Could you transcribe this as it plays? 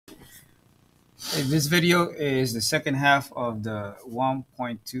This video is the second half of the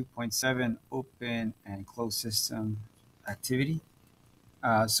 1.2.7 open and closed system activity.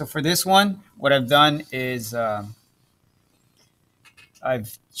 So for this one, what I've done is I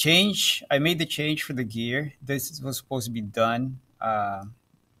made the change for the gear. This was supposed to be done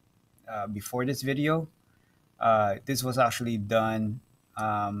before this video. This was actually done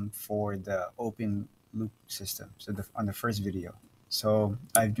for the open loop system. So on the first video. So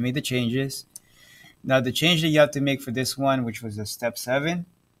I've made the changes. Now, the change that you have to make for this one, which was the step 7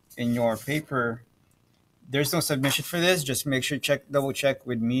 in your paper, there's no submission for this. Just make sure double check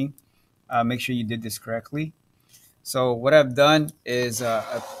with me. Make sure you did this correctly. So what I've done is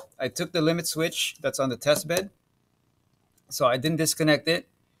I took the limit switch that's on the test bed. So I didn't disconnect it.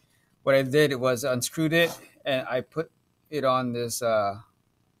 What I did was unscrewed it and I put it on this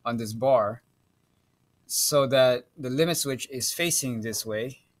bar so that the limit switch is facing this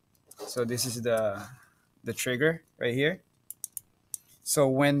way. So this is the trigger right here. So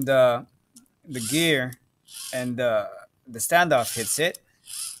when the gear and the standoff hits it,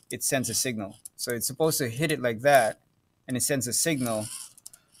 it sends a signal. So it's supposed to hit it like that, and it sends a signal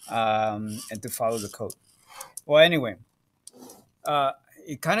and to follow the code. Well, anyway, uh,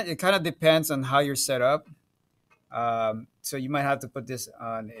 it kind of depends on how you're set up. So you might have to put this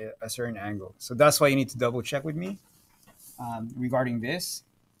on a certain angle. So that's why you need to double check with me regarding this.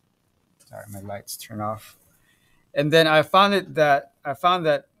 Sorry, my lights turn off. And then I found that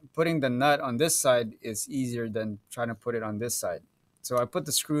putting the nut on this side is easier than trying to put it on this side. So I put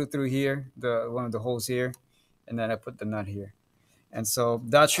the screw through here, the one of the holes here, and then I put the nut here. And so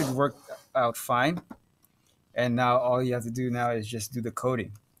that should work out fine. And now all you have to do now is just do the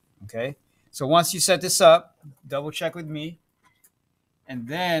coding. Okay. So once you set this up, double check with me, and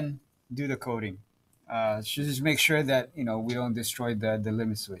then do the coding. So just make sure that we don't destroy the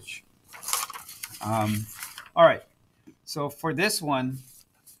limit switch. All right. So for this one,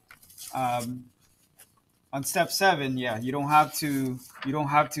 um, on step 7, yeah, you don't have to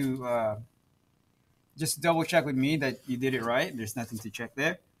just double check with me that you did it right. There's nothing to check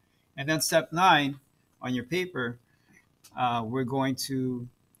there. And then step 9 on your paper, we're going to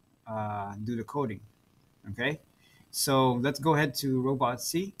do the coding. Okay. So let's go ahead to robot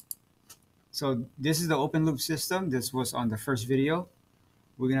C. So this is the open loop system. This was on the first video.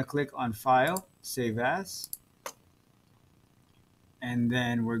 We're gonna click on File, Save As, and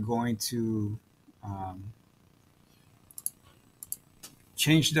then we're going to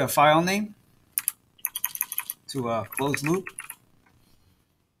change the file name to a closed loop.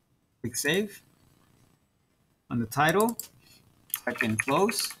 Click Save. On the title, type in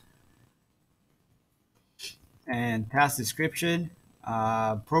close, and task description.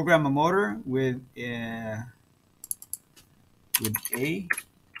 Program a motor with a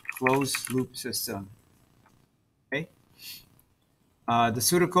closed loop system. Okay. The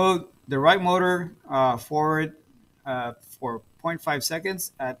pseudocode, the right motor forward for 0.5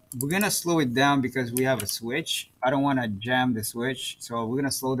 seconds. We're going to slow it down because we have a switch. I don't want to jam the switch. So we're going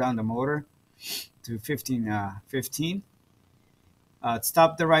to slow down the motor to 15.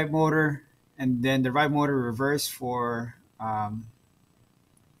 Stop the right motor, and then the right motor reverse for, it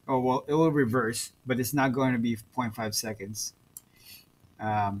will reverse, but it's not going to be 0.5 seconds.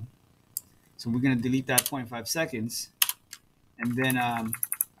 So we're going to delete that 0.5 seconds. And then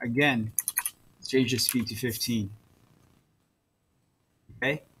again, change the speed to 15.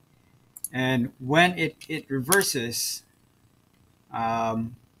 Okay. And when it reverses,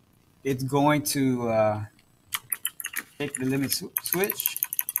 it's going to take the limit switch.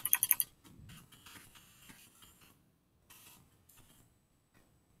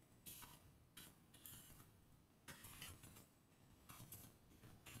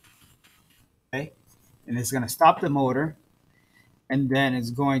 Okay. And it's going to stop the motor. And then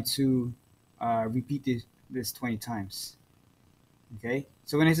it's going to repeat this 20 times. Okay.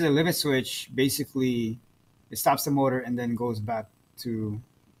 So when it's the limit switch, basically it stops the motor and then goes back to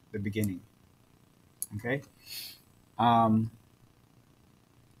the beginning. Okay. All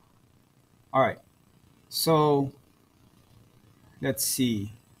right. So let's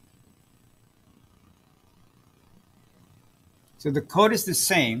see. So the code is the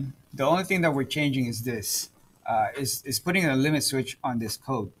same. The only thing that we're changing is this, is putting a limit switch on this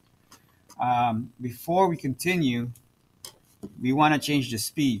code. Before we continue, we want to change the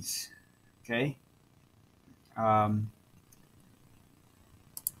speeds. Okay.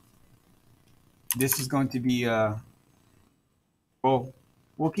 This is going to be, well,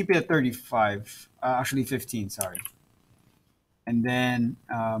 we'll keep it at 35, actually 15, sorry. And then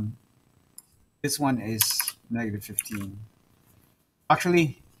this one is negative 15.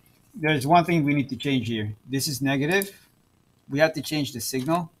 Actually, there's one thing we need to change here. This is negative. We have to change the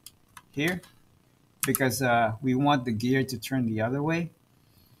signal here because we want the gear to turn the other way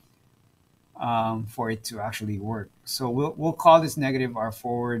for it to actually work. So we'll call this negative our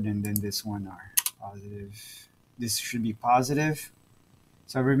forward, and then this one our positive. This should be positive.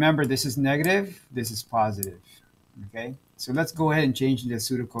 So remember, this is negative, this is positive. Okay, so let's go ahead and change the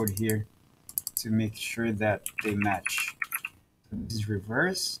pseudocode here to make sure that they match. So this is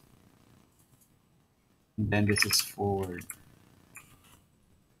reverse, and then this is forward.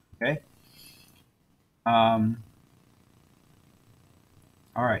 Okay. All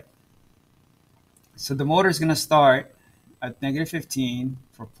right. So the motor is going to start at negative 15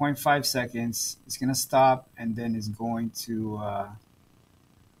 for 0.5 seconds. It's going to stop, and then it's going to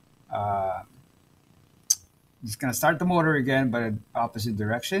it's going to start the motor again, but in opposite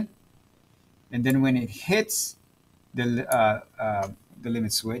direction. And then when it hits the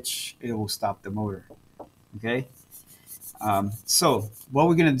limit switch, it will stop the motor. Okay. So what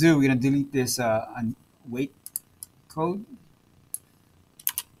we're gonna do, we're gonna delete this wait code,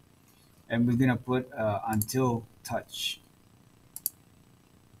 and we're gonna put until touch.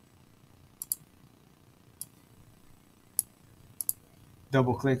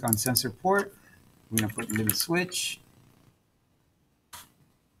 Double click on sensor port. We're gonna put limit switch.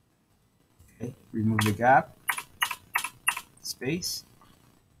 Okay. Remove the gap. Space.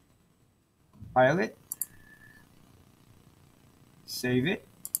 File it. Save it.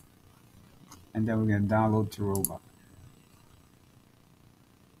 And then we're gonna download to robot.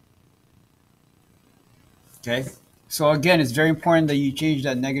 Okay. So again, it's very important that you change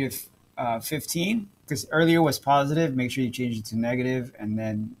that negative 15, because earlier was positive. Make sure you change it to negative, and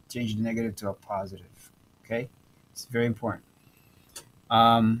then change the negative to a positive. Okay. It's very important.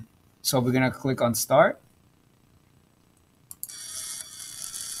 So we're gonna click on start.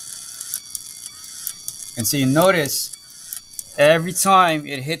 And so you notice every time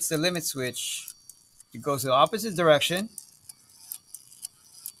it hits the limit switch, it goes the opposite direction.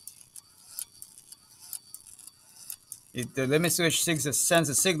 The limit switch sends a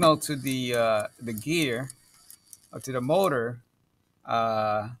signal to the gear or to the motor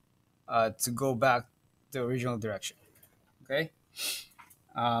to go back the original direction. Okay.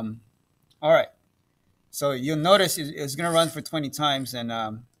 All right. So you'll notice it's going to run for 20 times, and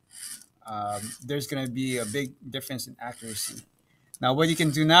there's going to be a big difference in accuracy. Now, what you can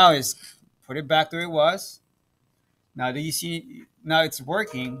do now is put it back where it was. Now that you see, now it's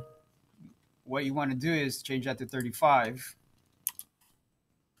working. What you want to do is change that to 35.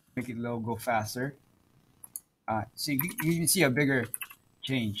 Make it go faster. So you can see a bigger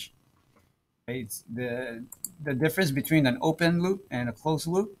change. It's the difference between an open loop and a closed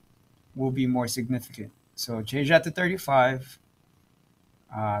loop will be more significant. So change that to 35,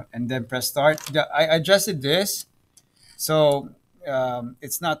 and then press start. I adjusted this so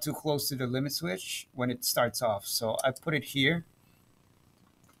it's not too close to the limit switch when it starts off. So I put it here.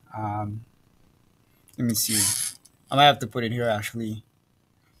 Let me see. I might have to put it here actually.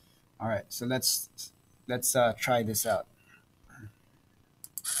 All right, so let's try this out.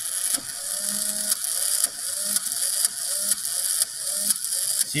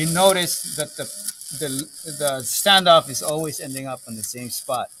 So you notice that the standoff is always ending up on the same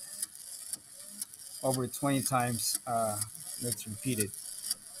spot. Over 20 times, let's repeat it.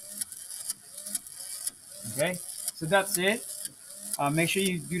 Okay, so that's it. Make sure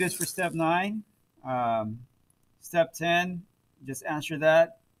you do this for step 9. Step 10, just answer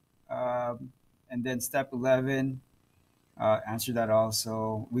that. And then step 11, answer that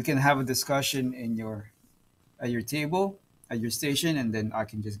also. We can have a discussion in at your table, at your station, and then I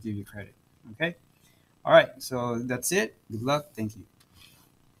can just give you credit. Okay. All right. So that's it. Good luck. Thank you.